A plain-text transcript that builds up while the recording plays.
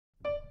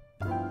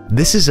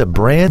This is a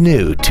brand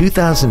new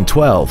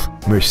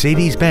 2012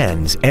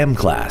 Mercedes-Benz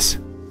M-Class.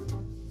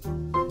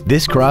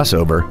 This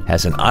crossover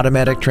has an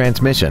automatic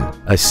transmission,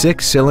 a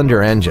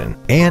 6-cylinder engine,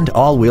 and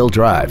all-wheel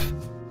drive.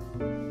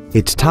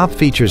 Its top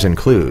features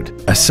include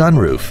a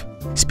sunroof,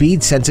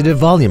 speed-sensitive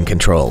volume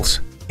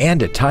controls,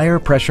 and a tire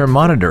pressure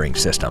monitoring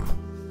system.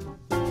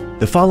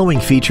 The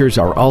following features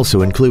are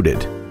also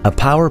included: a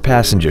power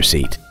passenger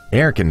seat,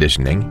 air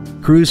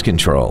conditioning, cruise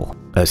control,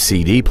 a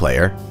CD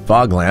player,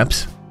 fog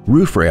lamps,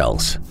 roof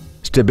rails,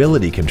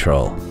 stability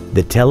control,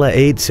 the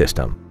tele-aid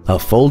system, a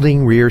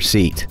folding rear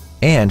seat,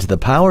 and the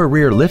power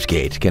rear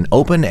liftgate can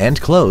open and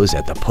close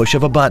at the push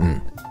of a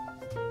button.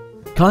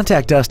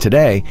 Contact us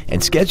today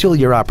and schedule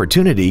your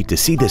opportunity to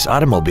see this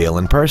automobile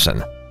in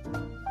person.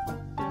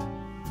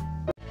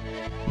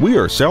 We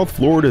are South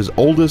Florida's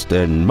oldest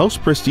and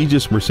most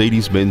prestigious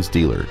Mercedes-Benz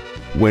dealer,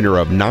 winner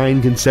of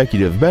 9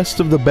 consecutive Best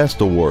of the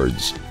Best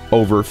awards.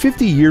 Over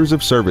 50 years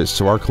of service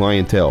to our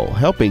clientele,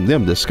 helping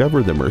them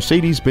discover the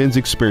Mercedes-Benz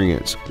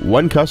experience,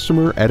 one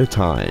customer at a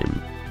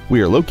time.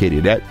 We are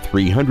located at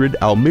 300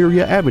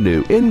 Almeria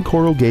Avenue in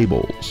Coral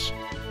Gables.